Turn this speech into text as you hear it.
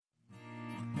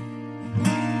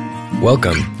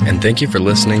Welcome, and thank you for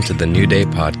listening to the New Day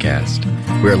podcast.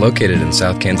 We are located in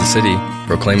South Kansas City,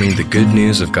 proclaiming the good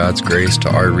news of God's grace to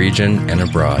our region and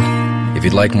abroad. If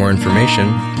you'd like more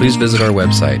information, please visit our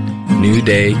website,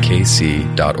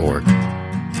 newdaykc.org.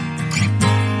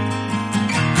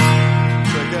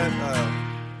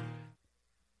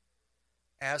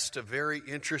 Asked a very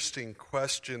interesting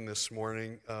question this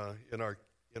morning in our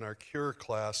cure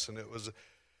class, and it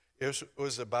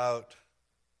was about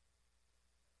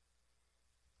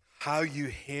how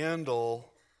you handle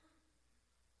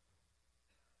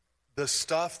the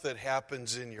stuff that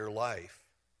happens in your life,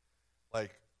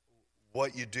 like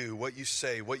what you do, what you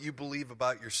say, what you believe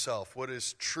about yourself, what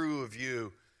is true of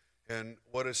you, and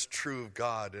what is true of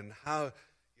God, and how,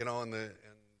 and the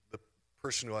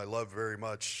person who I love very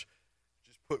much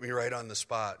put me right on the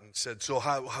spot and said, so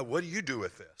what do you do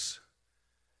with this?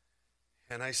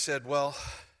 And I said, well,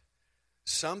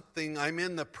 I'm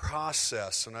in the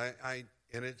process,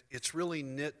 and it's really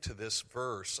knit to this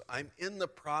verse. I'm in the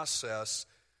process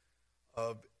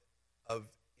of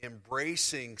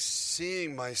embracing,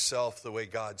 seeing myself the way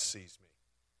God sees me,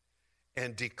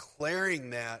 and declaring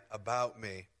that about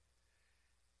me.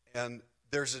 And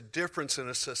there's a difference, and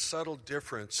it's a subtle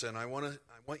difference, and I want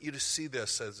you to see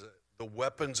this as the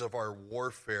weapons of our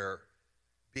warfare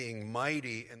being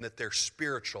mighty, and that they're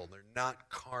spiritual, they're not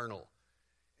carnal.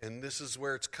 And this is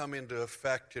where it's come into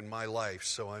effect in my life.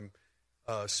 So I'm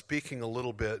speaking a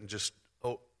little bit and just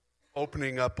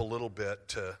opening up a little bit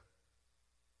to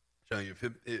tell you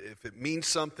if it means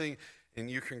something and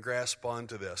you can grasp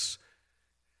onto this.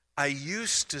 I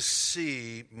used to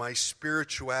see my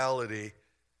spirituality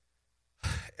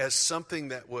as something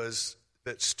that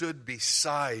stood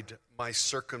beside my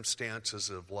circumstances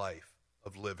of life,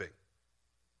 of living.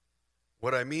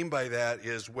 What I mean by that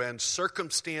is when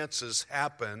circumstances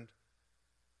happened,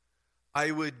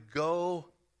 I would go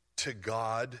to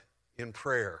God in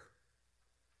prayer.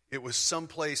 It was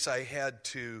someplace I had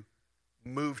to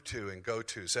move to and go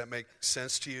to. Does that make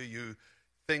sense to you?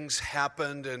 Things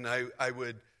happened, and I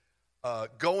would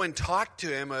go and talk to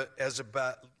him as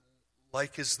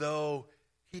though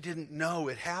he didn't know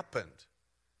it happened.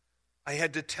 I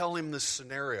had to tell him the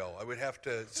scenario. I would have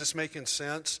to, is this making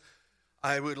sense?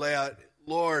 I would lay out,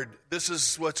 Lord, this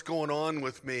is what's going on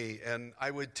with me. And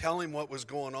I would tell him what was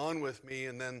going on with me,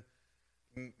 and then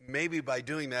maybe by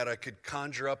doing that I could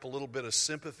conjure up a little bit of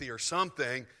sympathy or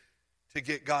something to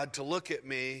get God to look at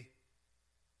me,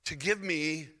 to give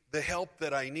me the help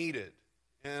that I needed.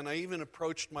 And I even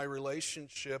approached my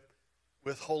relationship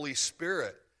with Holy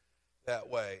Spirit that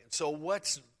way. And so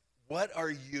what are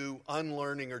you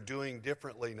unlearning or doing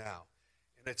differently now?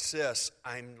 And it's this: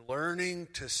 I'm learning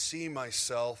to see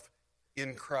myself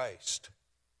in Christ.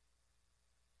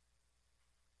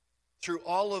 Through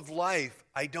all of life,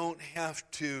 I don't have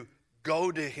to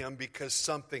go to him because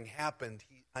something happened.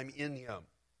 I'm in him.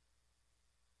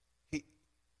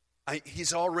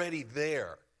 He's already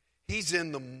there. He's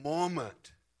in the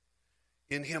moment.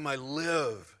 In him I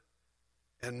live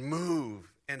and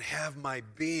move and have my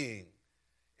being.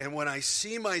 And when I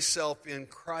see myself in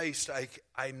Christ,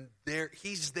 I'm there.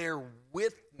 He's there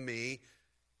with me.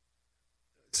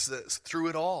 It's through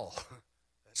it all.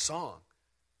 That song.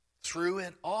 Through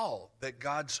it all, that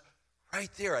God's right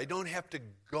there. I don't have to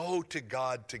go to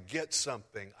God to get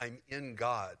something. I'm in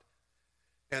God.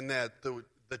 And that the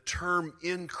term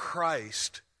in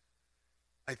Christ,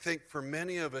 I think for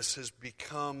many of us has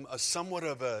become somewhat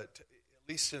of at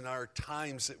least in our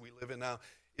times that we live in now,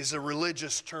 is a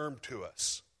religious term to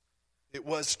us. It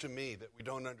was to me, that we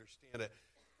don't understand it.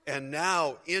 And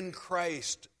now, in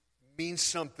Christ means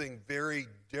something very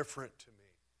different to me.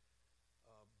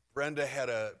 Brenda had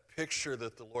a picture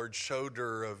that the Lord showed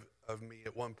her of me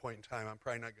at one point in time. I'm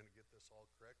probably not going to get this all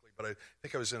correctly, but I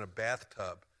think I was in a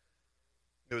bathtub.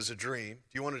 It was a dream.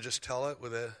 Do you want to just tell it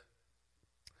with a...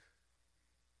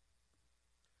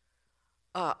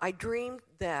 I dreamed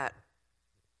that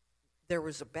there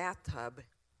was a bathtub,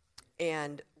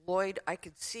 and I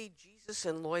could see Jesus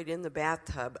and Lloyd in the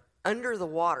bathtub under the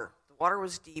water. The water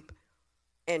was deep,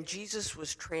 and Jesus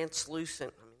was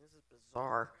translucent. I mean, this is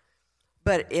bizarre.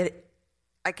 But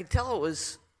I could tell it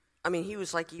was, he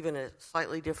was like even a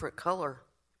slightly different color,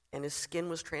 and his skin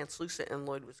was translucent, and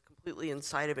Lloyd was completely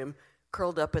inside of him,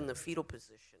 curled up in the fetal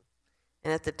position.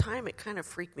 And at the time, it kind of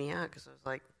freaked me out, because I was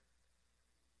like,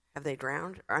 have they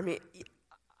drowned? I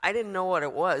didn't know what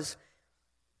it was.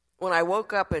 When I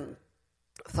woke up and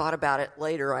thought about it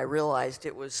later, I realized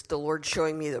it was the Lord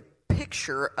showing me the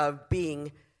picture of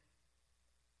being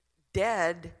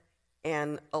dead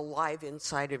and alive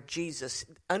inside of Jesus,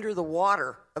 under the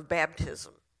water of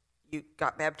baptism. You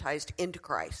got baptized into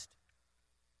Christ.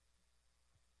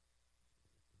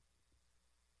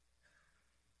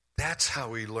 That's how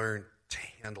we learn to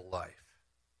handle life.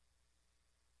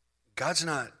 God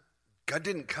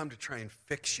didn't come to try and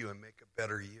fix you and make a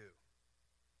better you.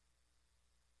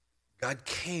 God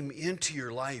came into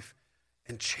your life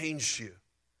and changed you.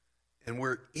 And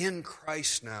we're in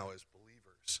Christ now as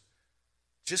believers.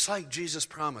 Just like Jesus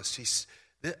promised.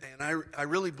 And I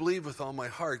really believe with all my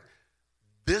heart,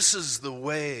 this is the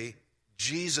way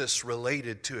Jesus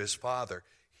related to his Father.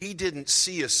 He didn't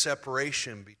see a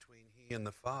separation between he and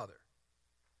the Father.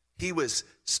 He was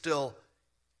still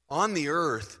on the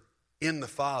earth in the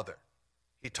Father.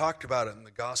 He talked about it in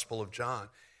the Gospel of John.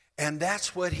 And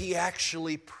that's what he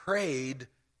actually prayed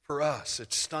for us.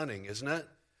 It's stunning, isn't it?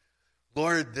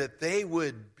 Lord, that they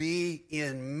would be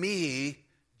in me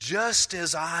just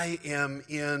as I am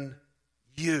in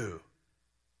you.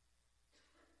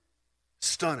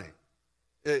 Stunning.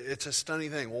 It's a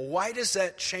stunning thing. Well, why does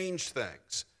that change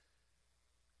things?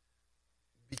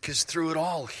 Because through it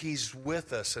all, he's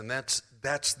with us, and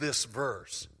that's this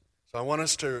verse. So I want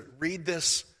us to read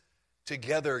this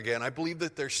together again. I believe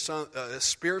that there's a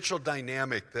spiritual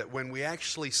dynamic that when we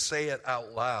actually say it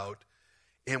out loud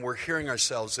and we're hearing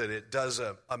ourselves, that it does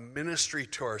a ministry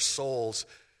to our souls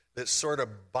that sort of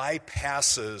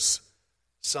bypasses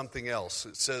something else.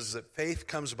 It says that faith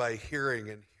comes by hearing,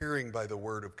 and hearing by the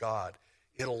word of God.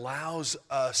 It allows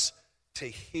us to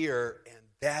hear, and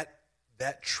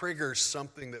that triggers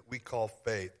something that we call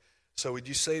faith. So would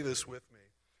you say this with me?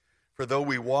 For though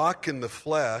we walk in the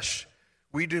flesh,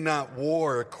 we do not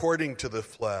war according to the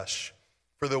flesh.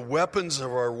 For the weapons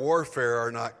of our warfare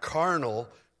are not carnal,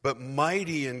 but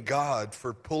mighty in God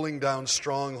for pulling down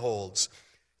strongholds,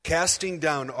 casting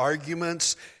down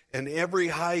arguments and every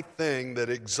high thing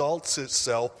that exalts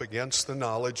itself against the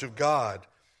knowledge of God,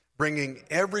 bringing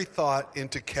every thought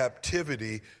into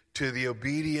captivity to the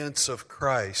obedience of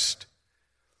Christ.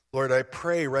 Lord, I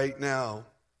pray right now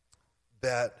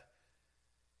that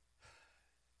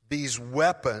these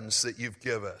weapons that you've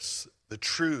given us, the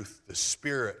truth, the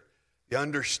Spirit, the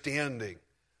understanding,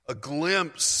 a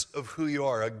glimpse of who you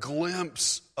are, a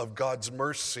glimpse of God's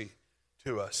mercy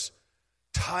to us,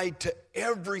 tied to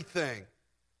everything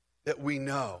that we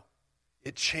know.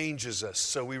 It changes us.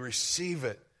 So we receive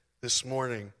it this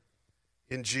morning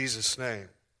in Jesus' name.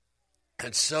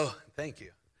 And so, thank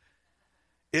you.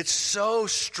 It's so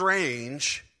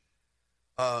strange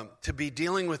to be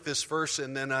dealing with this verse,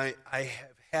 and then I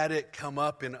have had it come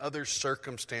up in other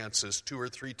circumstances 2 or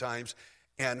 3 times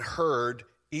and heard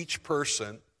each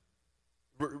person,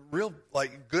 real,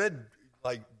 good,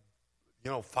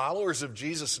 followers of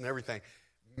Jesus and everything,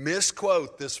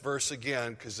 misquote this verse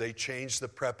again because they changed the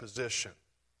preposition.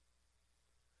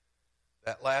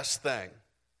 That last thing,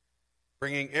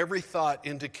 bringing every thought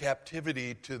into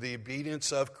captivity to the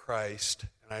obedience of Christ.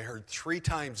 And I heard 3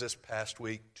 times this past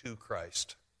week, to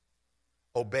Christ.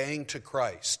 Obeying to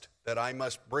Christ, that I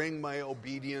must bring my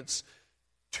obedience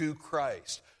to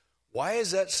Christ. Why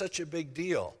is that such a big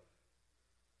deal?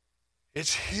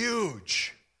 It's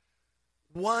huge.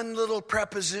 One little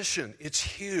preposition, it's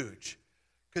huge.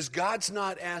 Because God's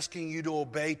not asking you to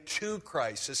obey to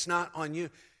Christ. It's not on you.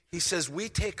 He says we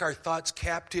take our thoughts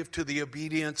captive to the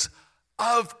obedience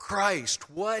of Christ,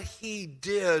 what he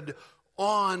did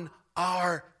on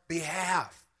our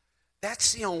behalf.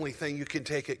 That's the only thing you can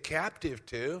take it captive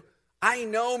to. I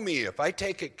know me. If I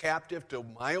take it captive to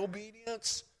my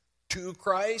obedience to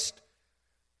Christ,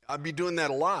 I'd be doing that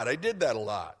a lot. I did that a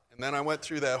lot. And then I went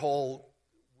through that whole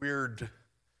weird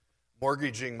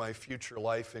mortgaging my future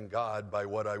life in God by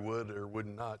what I would or would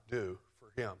not do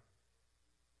for him.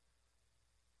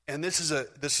 And this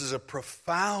is a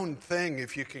profound thing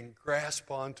if you can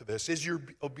grasp onto this. Is your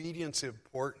obedience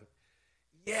important?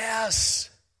 Yes.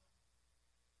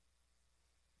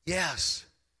 Yes.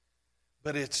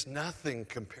 But it's nothing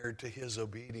compared to his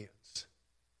obedience.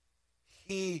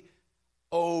 He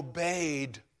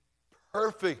obeyed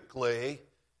perfectly.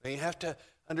 And you have to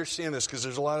understand this because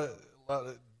there's a lot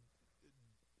of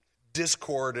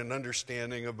discord and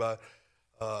understanding about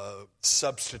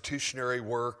substitutionary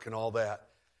work and all that.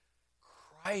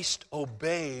 Christ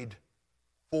obeyed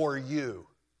for you.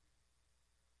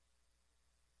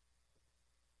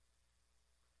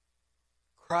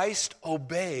 Christ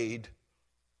obeyed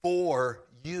for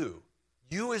you.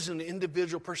 You as an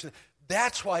individual person.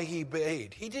 That's why he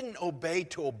obeyed. He didn't obey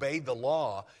to obey the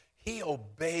law. He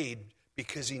obeyed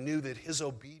because he knew that his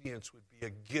obedience would be a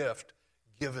gift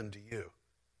given to you.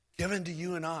 Given to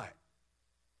you and I.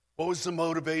 What was the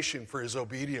motivation for his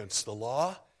obedience? The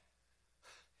law?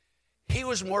 He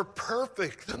was more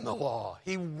perfect than the law.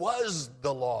 He was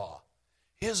the law.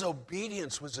 His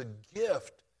obedience was a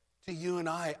gift to you and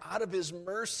I. Out of his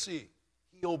mercy,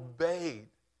 he obeyed.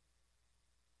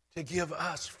 to give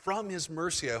us from his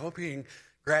mercy. I hope you can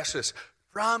grasp this.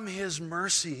 From his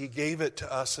mercy, he gave it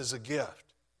to us as a gift.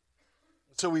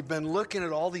 So we've been looking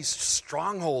at all these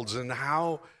strongholds and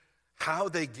how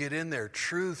they get in there,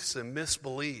 truths and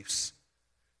misbeliefs.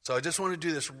 So I just want to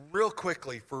do this real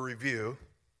quickly for review.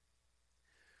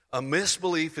 A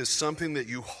misbelief is something that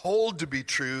you hold to be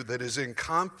true that is in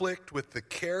conflict with the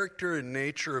character and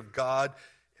nature of God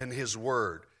and his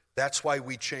word. That's why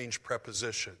we change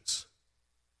prepositions.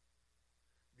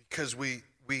 Because we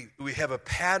have a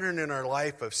pattern in our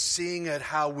life of seeing it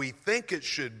how we think it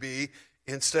should be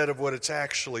instead of what it's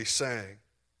actually saying.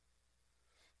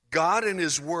 God and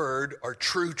his word are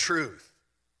true truth.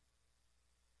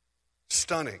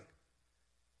 Stunning.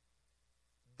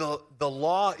 The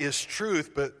law is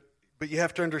truth, but you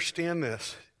have to understand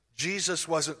this. Jesus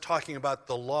wasn't talking about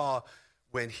the law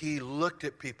when he looked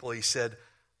at people. He said,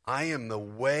 I am the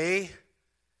way,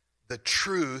 the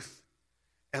truth,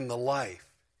 and the life.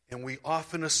 And we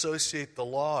often associate the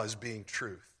law as being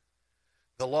truth.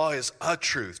 The law is a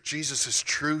truth. Jesus is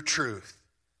true truth.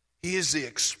 He is the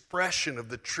expression of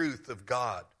the truth of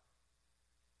God.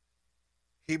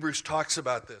 Hebrews talks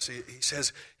about this. He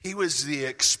says he was the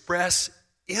express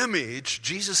image,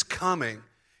 Jesus coming,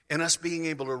 and us being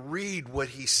able to read what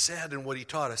he said and what he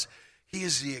taught us. He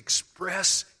is the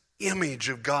express image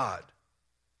of God.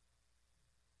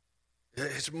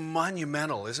 It's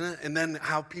monumental, isn't it? And then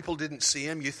how people didn't see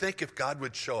him. You think if God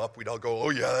would show up, we'd all go, oh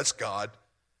yeah, that's God.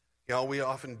 You know, we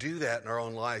often do that in our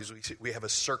own lives. We have a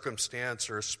circumstance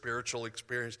or a spiritual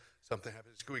experience, something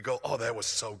happens, we go, oh, that was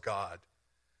so God.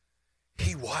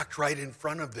 He walked right in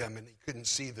front of them and he couldn't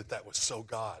see that that was so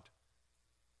God.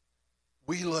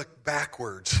 We look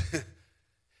backwards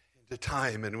into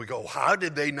time and we go, how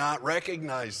did they not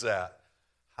recognize that?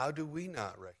 How do we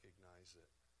not recognize it?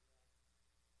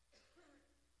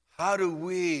 How do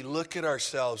we look at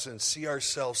ourselves and see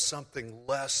ourselves something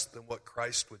less than what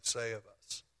Christ would say of us?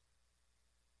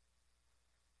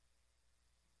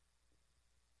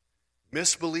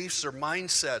 Misbeliefs are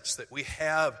mindsets that we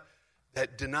have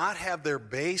that do not have their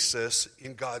basis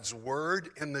in God's word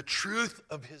and the truth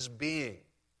of his being.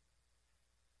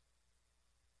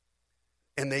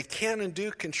 And they can and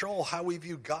do control how we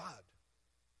view God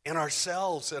and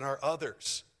ourselves and our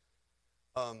others.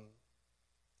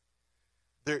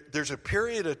 There's a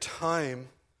period of time,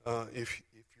 if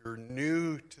you're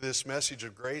new to this message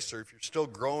of grace, or if you're still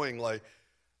growing like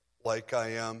I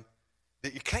am,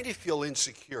 that you kind of feel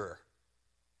insecure.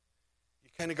 You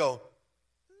kind of go,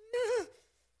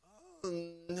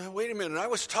 no, wait a minute, I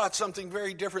was taught something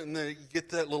very different. And then you get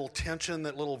that little tension,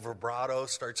 that little vibrato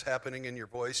starts happening in your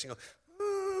voice. You go,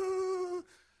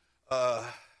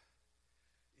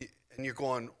 and you're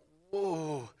going,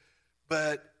 whoa.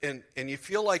 And you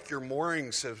feel like your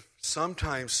moorings have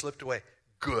sometimes slipped away.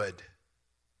 Good.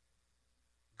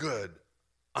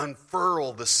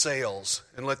 Unfurl the sails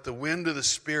and let the wind of the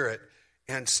Spirit,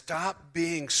 and stop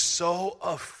being so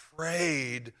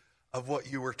afraid of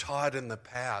what you were taught in the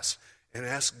past, and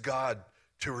ask God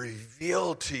to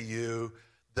reveal to you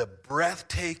the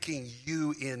breathtaking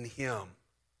you in him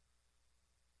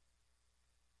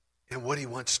and what he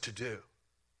wants to do.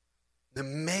 The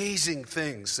amazing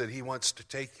things that he wants to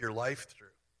take your life through.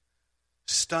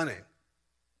 Stunning.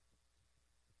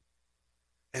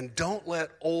 And don't let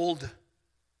old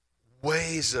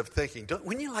ways of thinking.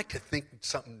 Wouldn't you like to think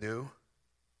something new?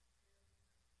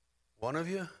 One of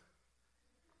you?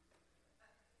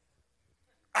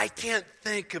 I can't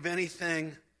think of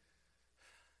anything.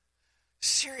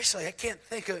 Seriously, I can't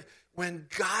think of when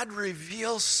God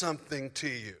reveals something to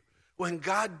you. When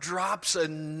God drops a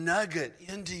nugget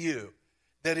into you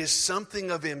that is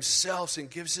something of himself and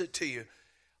gives it to you.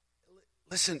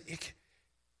 Listen,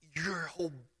 your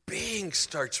whole being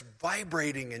starts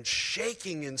vibrating and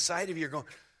shaking inside of you. You're going,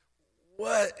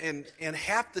 what? And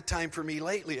half the time for me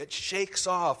lately, it shakes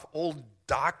off old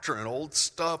doctrine, old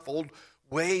stuff, old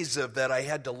ways of that I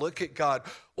had to look at God.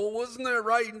 Well, wasn't that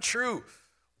right and true?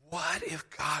 What if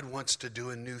God wants to do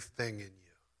a new thing in you?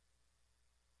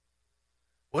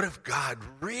 What if God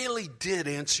really did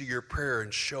answer your prayer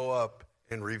and show up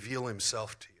and reveal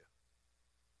himself to you?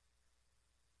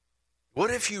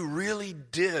 What if you really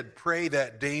did pray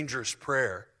that dangerous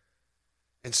prayer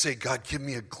and say, God, give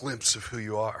me a glimpse of who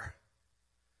you are?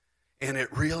 And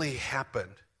it really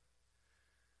happened.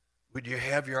 Would you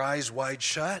have your eyes wide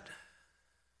shut?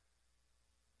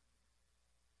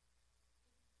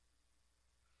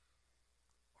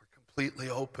 Or completely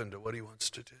open to what he wants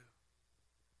to do?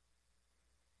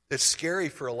 It's scary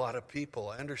for a lot of people.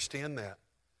 I understand that.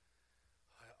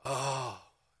 Oh,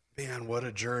 man, what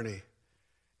a journey.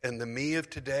 And the me of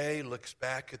today looks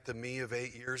back at the me of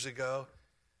 8 years ago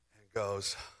and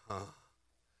goes,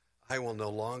 I will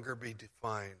no longer be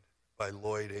defined by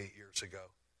Lloyd 8 years ago.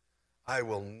 I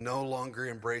will no longer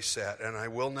embrace that, and I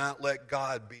will not let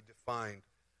God be defined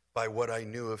by what I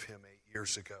knew of him 8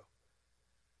 years ago.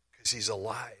 Because he's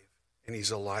alive, and he's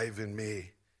alive in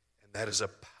me, and that is a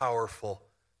powerful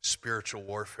spiritual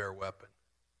warfare weapon.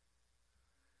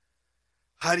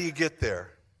 How do you get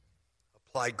there?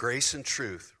 Apply grace and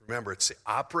truth. Remember, it's the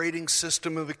operating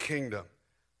system of the kingdom.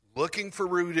 Looking for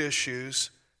root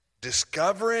issues,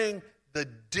 discovering the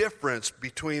difference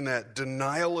between that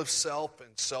denial of self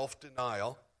and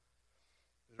self-denial,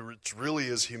 which really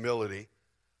is humility.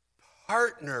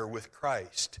 Partner with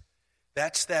Christ.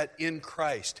 That's that in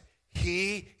Christ.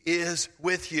 He is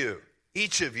with you,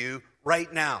 each of you,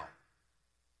 right now.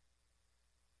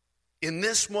 In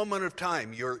this moment of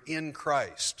time, you're in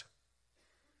Christ.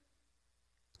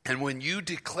 And when you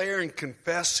declare and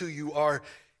confess who you are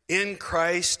in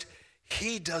Christ,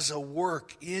 he does a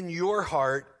work in your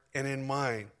heart and in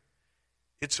mine.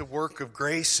 It's a work of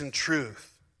grace and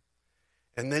truth.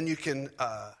 And then you can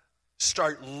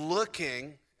start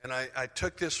looking, and I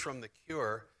took this from The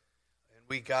Cure, and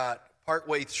we got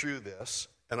partway through this,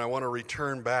 and I want to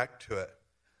return back to it.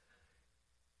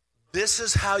 This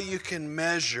is how you can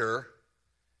measure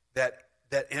that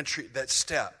entry, that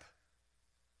step.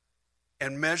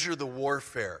 And measure the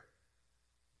warfare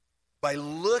by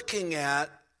looking at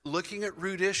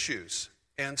root issues.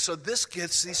 And so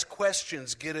these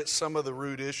questions get at some of the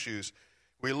root issues.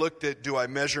 We looked at, do I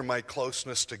measure my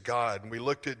closeness to God? And we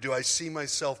looked at, do I see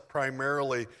myself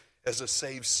primarily as a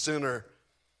saved sinner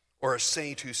or a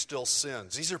saint who still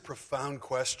sins? These are profound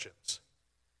questions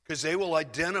because they will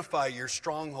identify your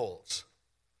strongholds.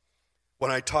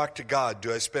 When I talk to God,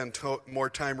 do I spend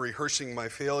more time rehearsing my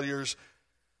failures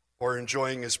or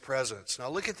enjoying his presence? Now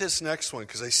look at this next one,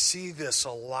 because I see this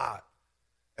a lot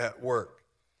at work.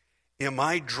 Am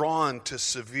I drawn to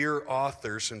severe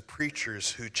authors and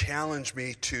preachers who challenge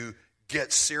me to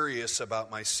get serious about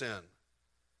my sin?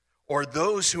 Or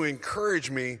those who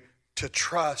encourage me to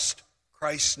trust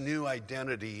Christ's new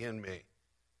identity in me?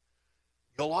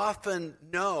 You'll often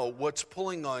know what's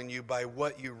pulling on you by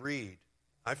what you read.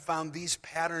 I found these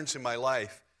patterns in my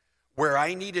life. Where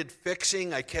I needed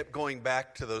fixing, I kept going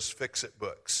back to those fix-it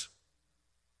books.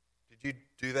 Did you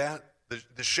do that?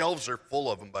 The shelves are full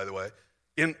of them, by the way,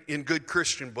 in good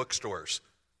Christian bookstores.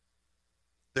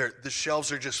 The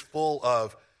shelves are just full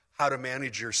of how to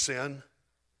manage your sin,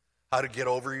 how to get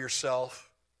over yourself,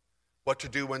 what to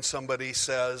do when somebody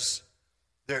says,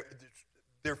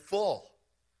 they're full,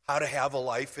 how to have a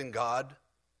life in God.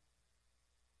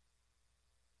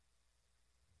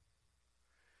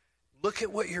 Look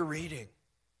at what you're reading.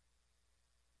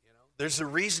 There's a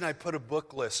reason I put a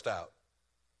book list out.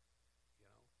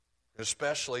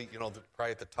 Especially,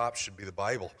 probably at the top should be the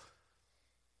Bible.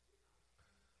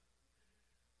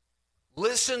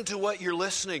 Listen to what you're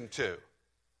listening to.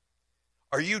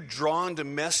 Are you drawn to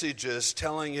messages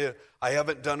telling you, I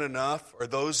haven't done enough, or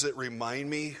those that remind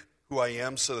me who I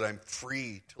am so that I'm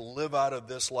free to live out of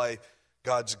this life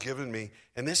God's given me?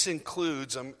 And this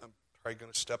includes, I'm probably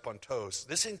going to step on toes.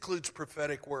 This includes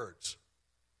prophetic words.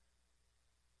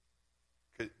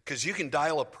 Because you can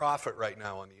dial a prophet right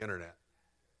now on the internet.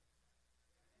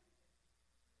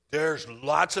 There's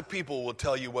lots of people who will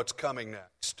tell you what's coming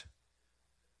next.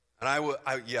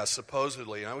 And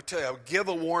supposedly. And I would tell you, I would give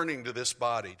a warning to this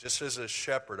body. Just as a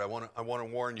shepherd, I want to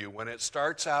warn you. When it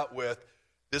starts out with,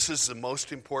 this is the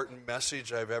most important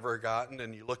message I've ever gotten,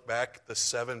 and you look back at the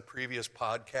 7 previous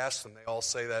podcasts, and they all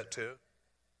say that too.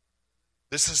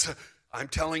 I'm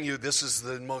telling you, this is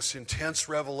the most intense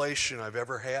revelation I've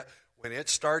ever had. When it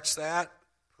starts that,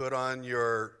 put on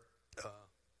your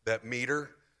that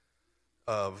meter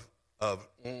of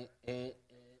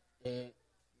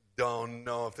don't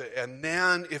know if they, and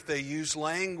then if they use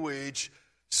language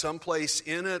someplace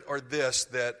in it or this,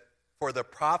 that for the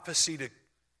prophecy to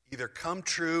either come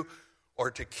true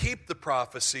or to keep the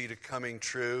prophecy to coming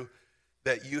true,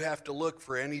 that you have to look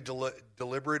for any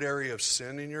deliberate area of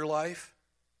sin in your life,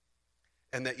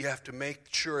 and that you have to make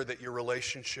sure that your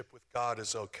relationship with God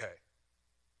is okay.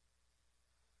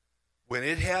 When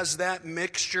it has that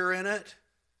mixture in it,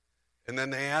 and then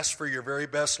they ask for your very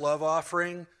best love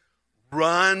offering,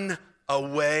 run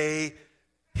away,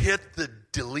 hit the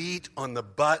delete on the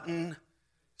button,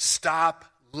 stop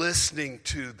listening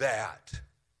to that.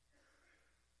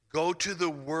 Go to the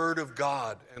Word of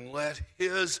God and let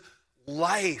His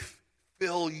life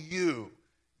fill you.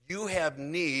 You have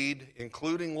need,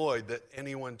 including Lloyd, that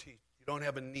anyone teach. You don't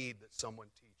have a need that someone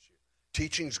teach you.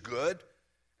 Teaching's good,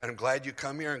 And I'm glad you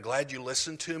come here. I'm glad you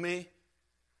listen to me.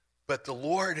 But the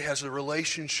Lord has a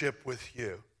relationship with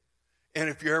you. And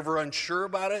if you're ever unsure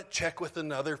about it, check with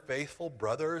another faithful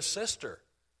brother or sister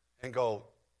and go,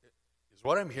 is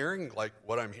what I'm hearing like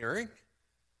what I'm hearing?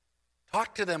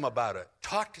 Talk to them about it.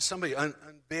 Talk to somebody.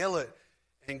 Unveil it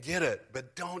and get it.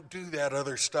 But don't do that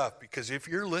other stuff, because if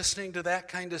you're listening to that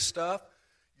kind of stuff,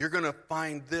 you're going to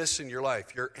find this in your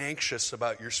life. You're anxious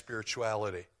about your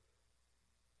spirituality.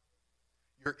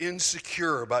 You're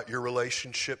insecure about your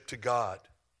relationship to God.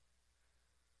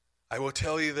 I will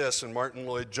tell you this, and Martin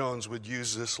Lloyd-Jones would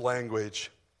use this language.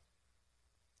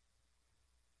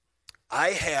 I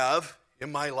have,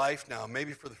 in my life now,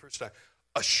 maybe for the first time,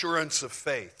 assurance of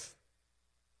faith.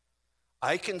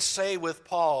 I can say with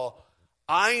Paul,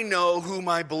 I know whom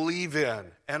I believe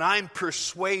in, and I'm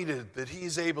persuaded that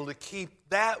he's able to keep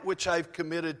that which I've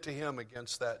committed to him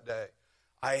against that day.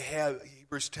 I have,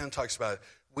 Hebrews 10 talks about it.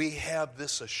 We have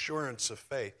this assurance of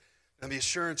faith. And the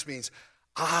assurance means,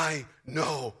 I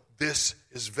know this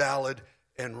is valid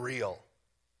and real.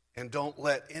 And don't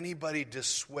let anybody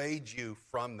dissuade you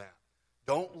from that.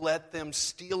 Don't let them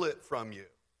steal it from you.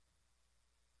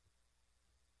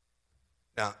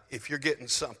 Now, if you're getting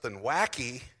something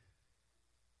wacky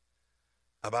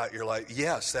about your life,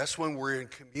 yes, that's when we're in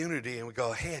community and we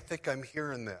go, hey, I think I'm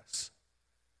hearing this.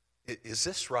 Is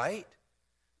this right?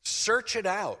 Search it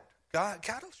out. God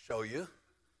will show you.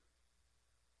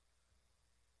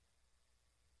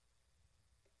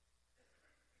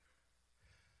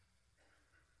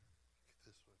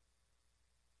 Get this one.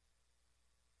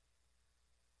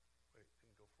 Wait,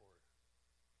 didn't go forward.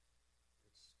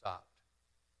 It stopped.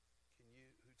 Can you,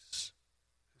 who's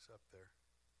up there?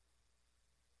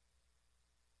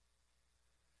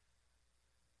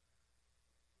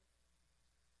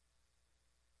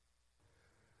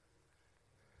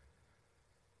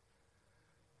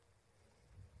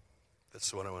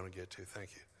 That's what I want to get to. Thank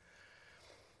you.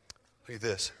 Look at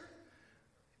this.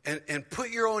 And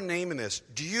put your own name in this.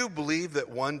 Do you believe that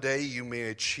one day you may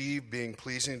achieve being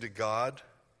pleasing to God?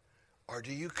 Or are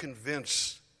you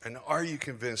convinced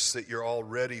that you're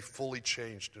already fully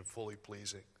changed and fully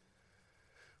pleasing?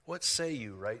 What say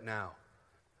you right now?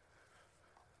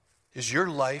 Is your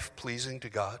life pleasing to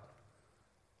God?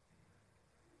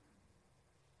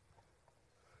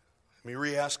 Let me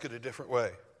re-ask it a different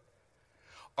way.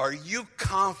 Are you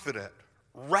confident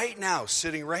right now,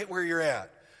 sitting right where you're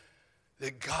at,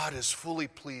 that God is fully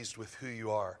pleased with who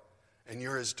you are and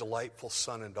you're his delightful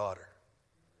son and daughter?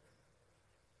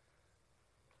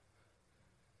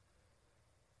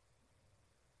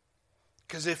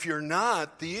 Because if you're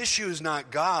not, the issue is not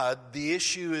God, the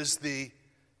issue is the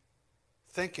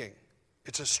thinking.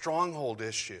 It's a stronghold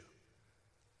issue.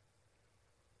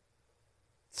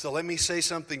 So let me say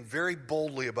something very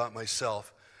boldly about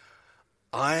myself.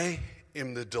 I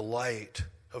am the delight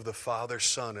of the Father,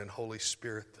 Son, and Holy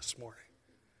Spirit this morning.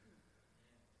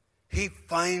 He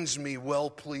finds me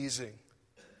well-pleasing.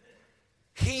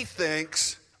 He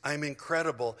thinks I'm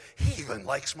incredible. He even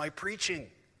likes my preaching.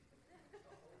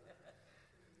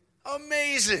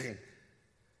 Amazing.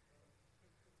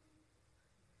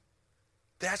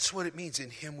 That's what it means. In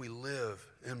him we live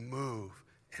and move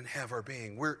and have our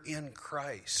being. We're in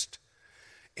Christ.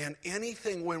 And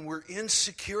anything, when we're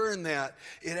insecure in that,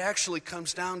 it actually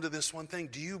comes down to this one thing.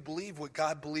 Do you believe what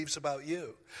God believes about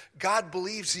you? God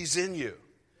believes he's in you.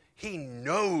 He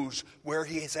knows where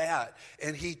he is at.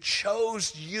 And he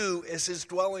chose you as his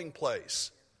dwelling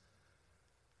place.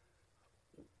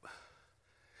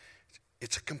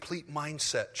 It's a complete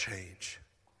mindset change.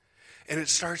 And it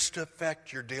starts to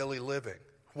affect your daily living.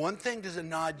 One thing to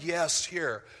nod yes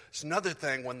here. It's another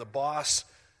thing when the boss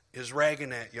is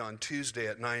ragging at you on Tuesday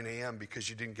at 9 a.m. because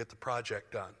you didn't get the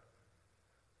project done.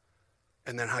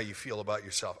 And then how you feel about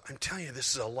yourself. I'm telling you,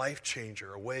 this is a life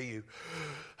changer, a way you...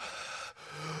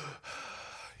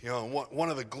 You know, one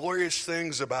of the glorious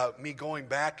things about me going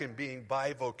back and being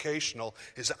bivocational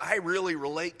is I really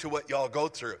relate to what y'all go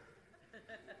through.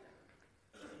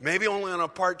 Maybe only on a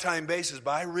part-time basis,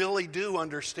 but I really do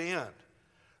understand.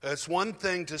 It's one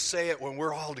thing to say it when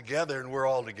we're all together and we're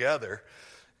all together.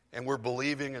 And we're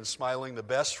believing and smiling the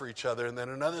best for each other. And then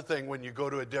another thing, when you go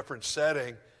to a different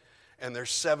setting and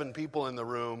there's 7 people in the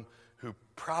room who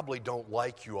probably don't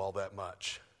like you all that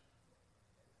much.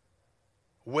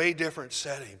 Way different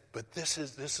setting. But this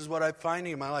is what I'm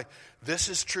finding in my life. This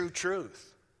is true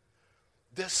truth.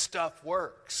 This stuff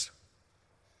works.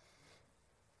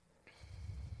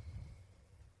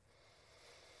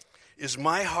 Is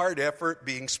my hard effort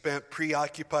being spent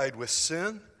preoccupied with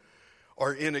sin?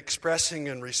 Or in expressing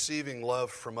and receiving love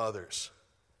from others?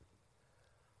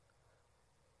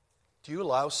 Do you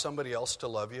allow somebody else to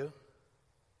love you?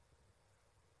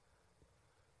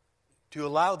 Do you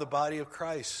allow the body of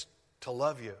Christ to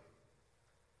love you?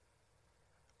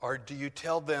 Or do you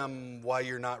tell them why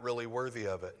you're not really worthy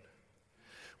of it?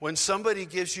 When somebody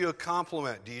gives you a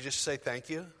compliment, do you just say thank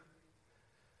you?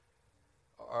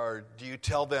 Or do you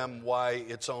tell them why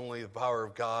it's only the power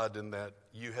of God and that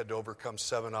you had to overcome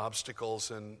 7 obstacles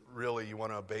and really you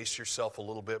want to abase yourself a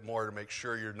little bit more to make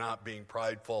sure you're not being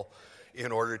prideful in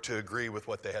order to agree with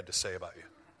what they had to say about you?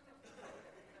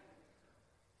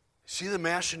 See the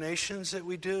machinations that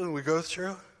we do and we go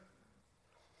through?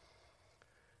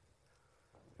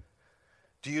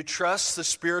 Do you trust the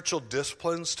spiritual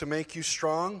disciplines to make you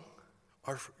strong?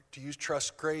 Or do you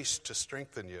trust grace to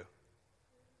strengthen you?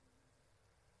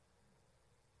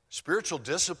 Spiritual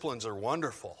disciplines are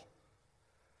wonderful.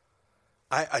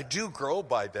 I do grow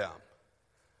by them.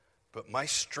 But my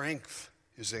strength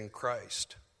is in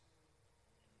Christ.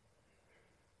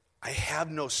 I have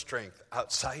no strength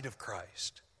outside of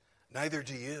Christ. Neither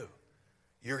do you.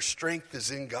 Your strength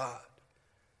is in God.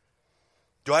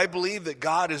 Do I believe that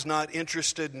God is not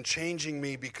interested in changing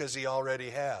me because He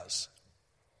already has?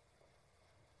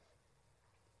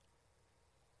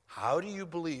 How do you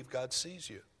believe God sees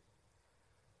you?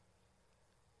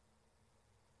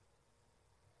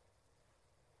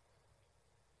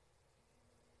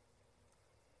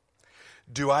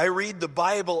 Do I read the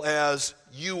Bible as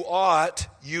you ought,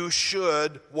 you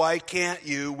should, why can't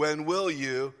you, when will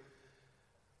you?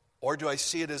 Or do I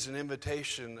see it as an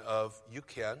invitation of you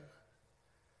can?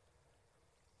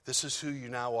 This is who you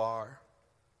now are.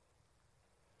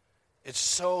 It's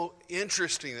so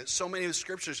interesting that so many of the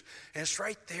scriptures, and it's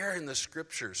right there in the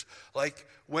scriptures, like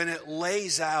when it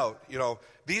lays out,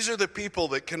 these are the people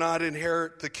that cannot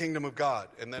inherit the kingdom of God.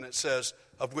 And then it says,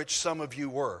 of which some of you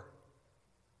were.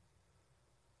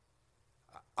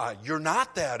 You're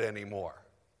not that anymore.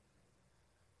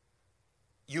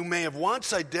 You may have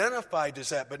once identified as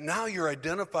that, but now you're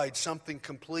identified something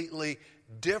completely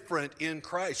different in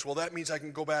Christ. Well, that means I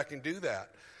can go back and do that.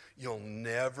 You'll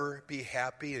never be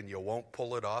happy and you won't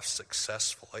pull it off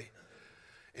successfully.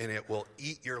 And it will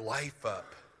eat your life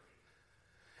up.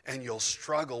 And you'll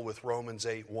struggle with Romans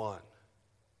 8:1.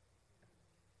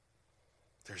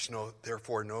 There's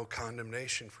therefore no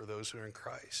condemnation for those who are in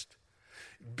Christ.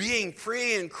 Being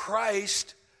free in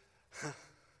Christ,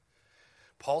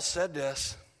 Paul said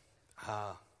this,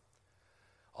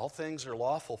 all things are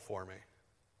lawful for me,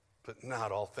 but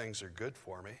not all things are good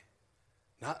for me.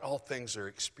 Not all things are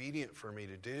expedient for me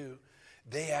to do.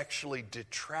 They actually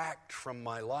detract from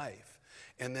my life,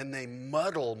 and then they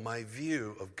muddle my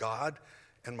view of God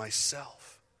and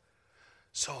myself.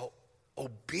 So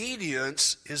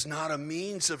obedience is not a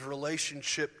means of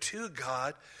relationship to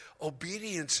God.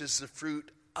 Obedience is the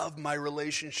fruit of my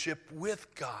relationship with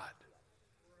God.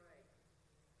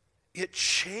 It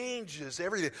changes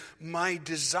everything. My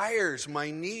desires,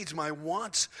 my needs, my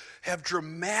wants have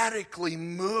dramatically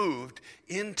moved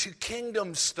into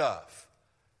kingdom stuff.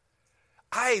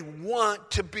 I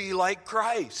want to be like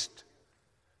Christ.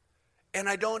 And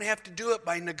I don't have to do it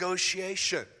by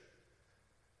negotiation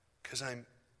because I'm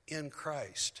in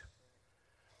Christ.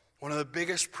 One of the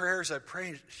biggest prayers I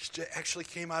prayed actually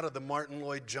came out of the Martin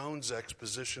Lloyd-Jones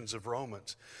expositions of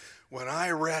Romans. When I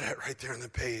read it right there on the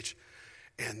page,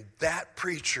 and that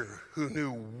preacher who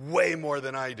knew way more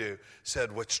than I do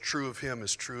said, what's true of him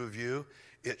is true of you,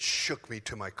 it shook me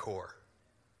to my core.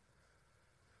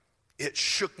 It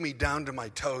shook me down to my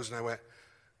toes, and I went,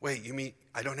 wait, you mean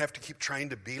I don't have to keep trying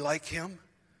to be like him?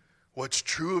 What's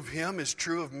true of him is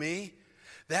true of me?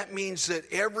 That means that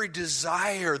every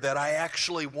desire that I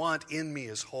actually want in me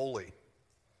is holy,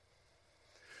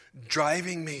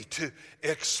 driving me to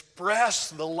express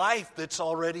the life that's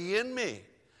already in me.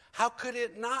 How could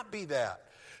it not be that?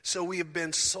 So we have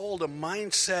been sold a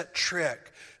mindset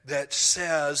trick that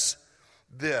says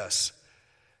this,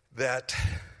 that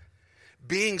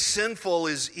being sinful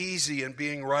is easy and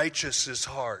being righteous is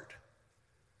hard.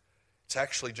 It's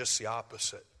actually just the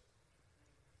opposite.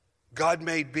 God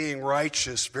made being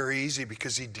righteous very easy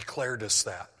because He declared us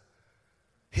that.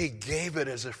 He gave it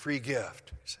as a free gift.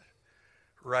 He said,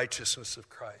 righteousness of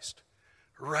Christ,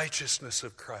 righteousness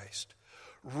of Christ,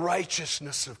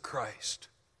 righteousness of Christ.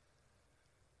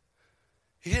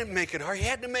 He didn't make it hard. He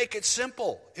had to make it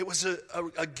simple. It was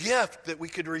a gift that we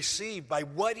could receive by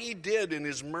what He did in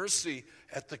His mercy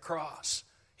at the cross.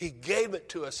 He gave it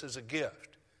to us as a gift.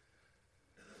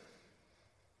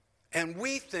 And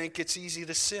we think it's easy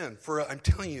to sin. I'm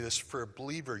telling you this, for a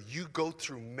believer, you go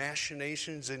through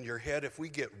machinations in your head. If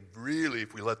we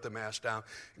let the mask down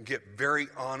and get very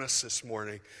honest this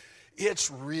morning,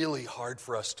 It's really hard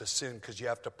for us to sin because you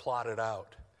have to plot it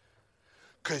out.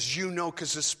 Because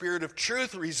because the Spirit of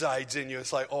truth resides in you.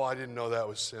 It's like, oh, I didn't know that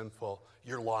was sinful.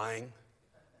 You're lying.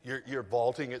 You're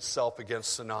vaulting itself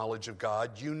against the knowledge of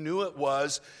God. You knew it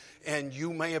was, and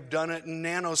you may have done it in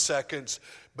nanoseconds,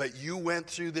 but you went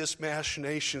through this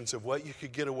machinations of what you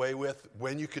could get away with,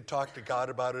 when you could talk to God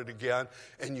about it again,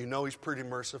 and you know He's pretty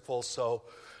merciful, so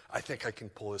I think I can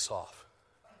pull this off.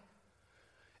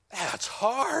 That's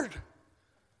hard.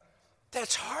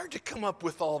 That's hard to come up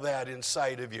with all that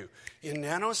inside of you. In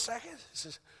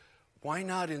nanoseconds, why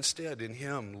not instead in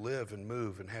Him live and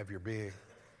move and have your being?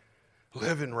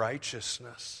 Live in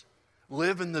righteousness.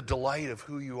 Live in the delight of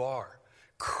who you are.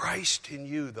 Christ in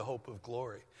you, the hope of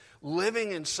glory.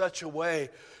 Living in such a way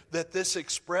that this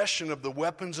expression of the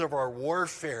weapons of our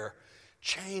warfare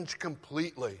change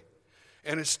completely.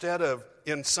 And instead of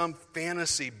in some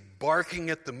fantasy barking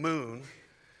at the moon,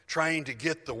 trying to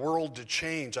get the world to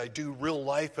change, I do real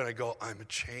life and I go, I'm a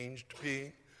changed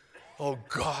being. Oh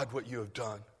God, what you have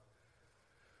done.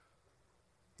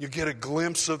 You get a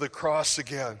glimpse of the cross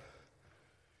again.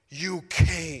 You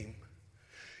came.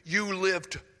 You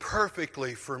lived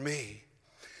perfectly for me.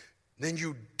 Then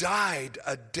you died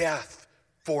a death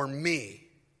for me.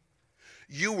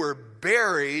 You were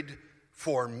buried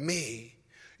for me.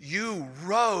 You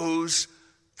rose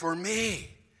for me.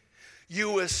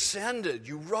 You ascended.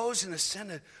 You rose and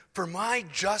ascended for my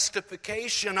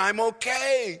justification. I'm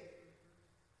okay.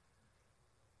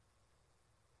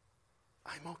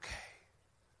 I'm okay.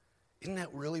 Isn't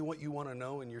that really what you want to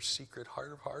know in your secret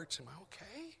heart of hearts? Am I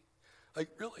okay? Like,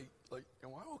 really? Like, am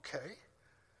I okay?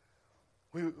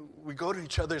 We go to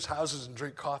each other's houses and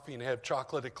drink coffee and have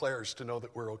chocolate eclairs to know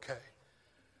that we're okay.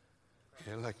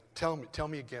 And like, tell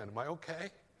me again, am I okay?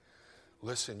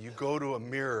 Listen, you go to a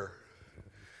mirror,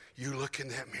 you look in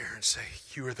that mirror and say,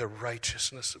 you are the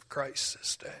righteousness of Christ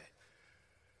this day.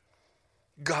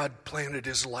 God planted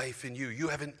His life in you. You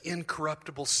have an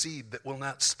incorruptible seed that will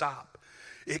not stop.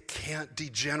 It can't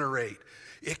degenerate.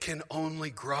 It can only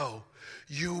grow.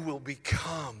 You will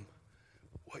become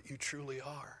what you truly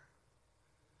are.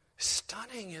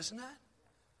 Stunning, isn't it?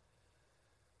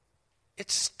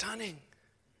 It's stunning.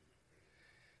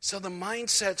 So the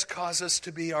mindsets cause us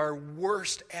to be our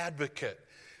worst advocate.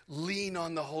 Lean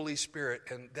on the Holy Spirit.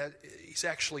 And that He's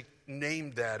actually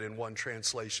named that in one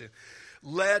translation.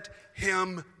 Let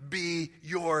Him be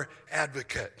your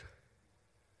advocate.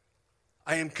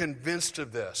 I am convinced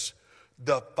of this.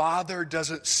 The Father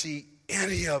doesn't see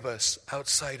any of us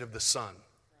outside of the Son.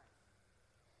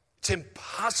 It's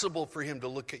impossible for Him to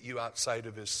look at you outside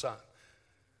of His Son.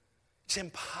 It's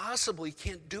impossible. He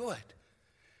can't do it.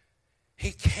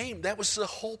 He came. That was the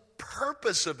whole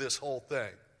purpose of this whole thing.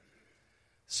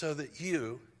 So that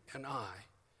you and I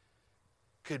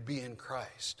could be in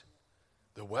Christ.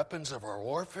 The weapons of our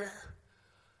warfare,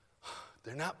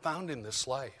 they're not found in this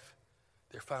life.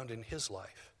 They're found in His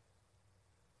life.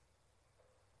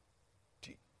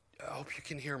 I hope you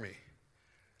can hear me.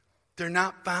 They're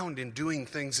not found in doing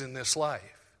things in this life.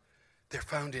 They're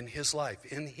found in His life.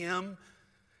 In Him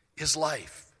is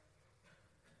life.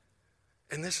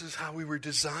 And this is how we were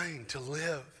designed to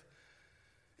live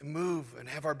and move and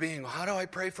have our being. How do I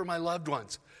pray for my loved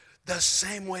ones? The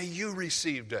same way you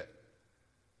received it.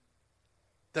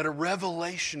 That a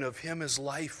revelation of Him as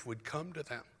life would come to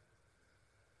them.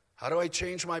 How do I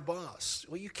change my boss?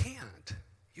 Well, you can't.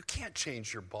 You can't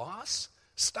change your boss.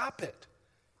 Stop it.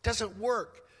 It doesn't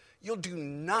work. You'll do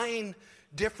 9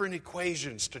 different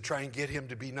equations to try and get him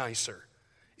to be nicer,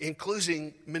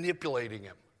 including manipulating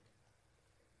him.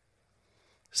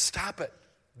 Stop it.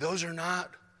 Those are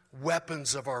not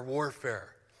weapons of our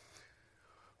warfare.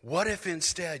 What if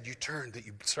instead you turned, that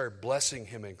you start blessing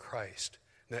him in Christ,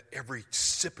 that every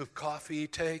sip of coffee he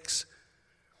takes,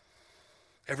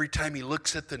 every time he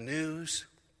looks at the news,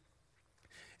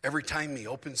 every time he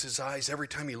opens his eyes, every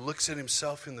time he looks at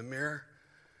himself in the mirror,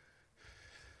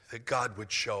 that God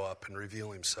would show up and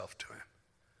reveal himself to him.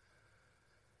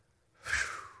 Whew.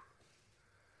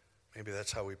 Maybe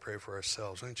that's how we pray for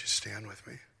ourselves. Why don't you stand with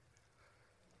me?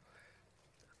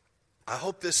 I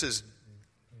hope this is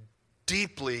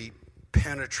deeply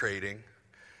penetrating.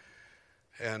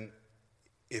 And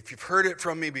if you've heard it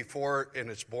from me before and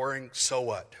it's boring, so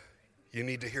what? You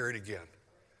need to hear it again.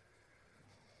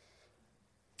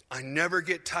 I never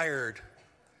get tired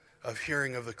of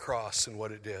hearing of the cross and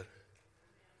what it did. I'm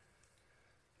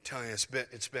telling you,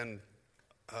 it's been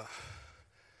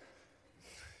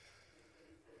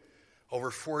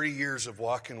over 40 years of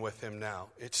walking with him now.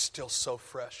 It's still so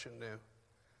fresh and new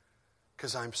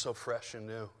because I'm so fresh and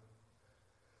new.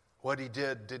 What he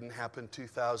did didn't happen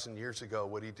 2,000 years ago.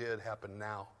 What he did happened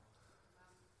now.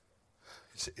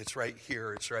 It's right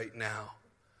here. It's right now.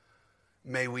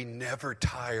 May we never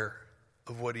tire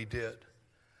of what he did.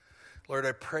 Lord,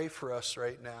 I pray for us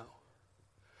right now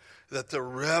that the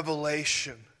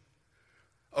revelation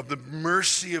of the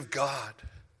mercy of God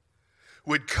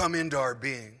would come into our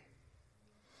being.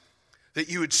 That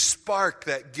you would spark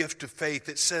that gift of faith.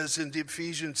 It says in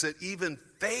Ephesians that even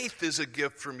faith is a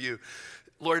gift from you.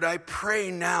 Lord, I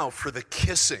pray now for the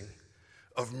kissing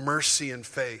of mercy and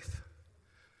faith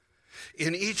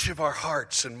in each of our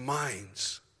hearts and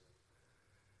minds.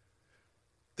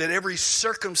 That every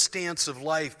circumstance of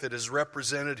life that is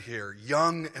represented here,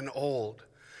 young and old,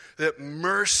 that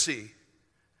mercy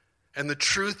and the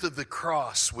truth of the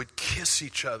cross would kiss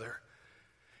each other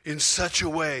in such a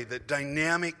way that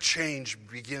dynamic change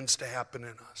begins to happen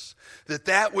in us.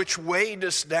 That which weighed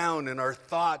us down in our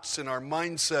thoughts and our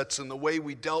mindsets and the way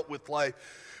we dealt with life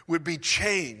would be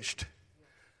changed.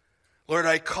 Lord,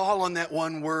 I call on that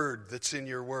one word that's in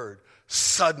your word,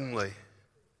 suddenly.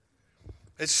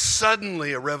 As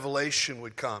suddenly a revelation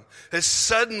would come. As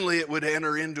suddenly it would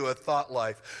enter into a thought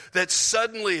life. That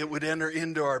suddenly it would enter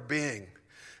into our being.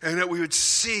 And that we would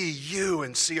see you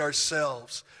and see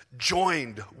ourselves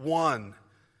joined, one,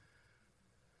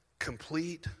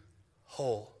 complete,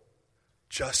 whole,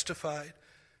 justified,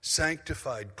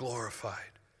 sanctified, glorified.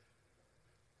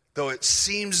 Though it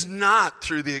seems not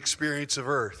through the experience of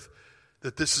earth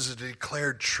that this is a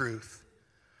declared truth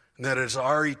and that it is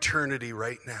our eternity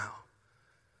right now.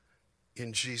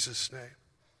 In Jesus' name,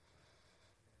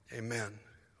 amen.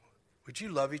 Would you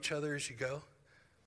love each other as you go?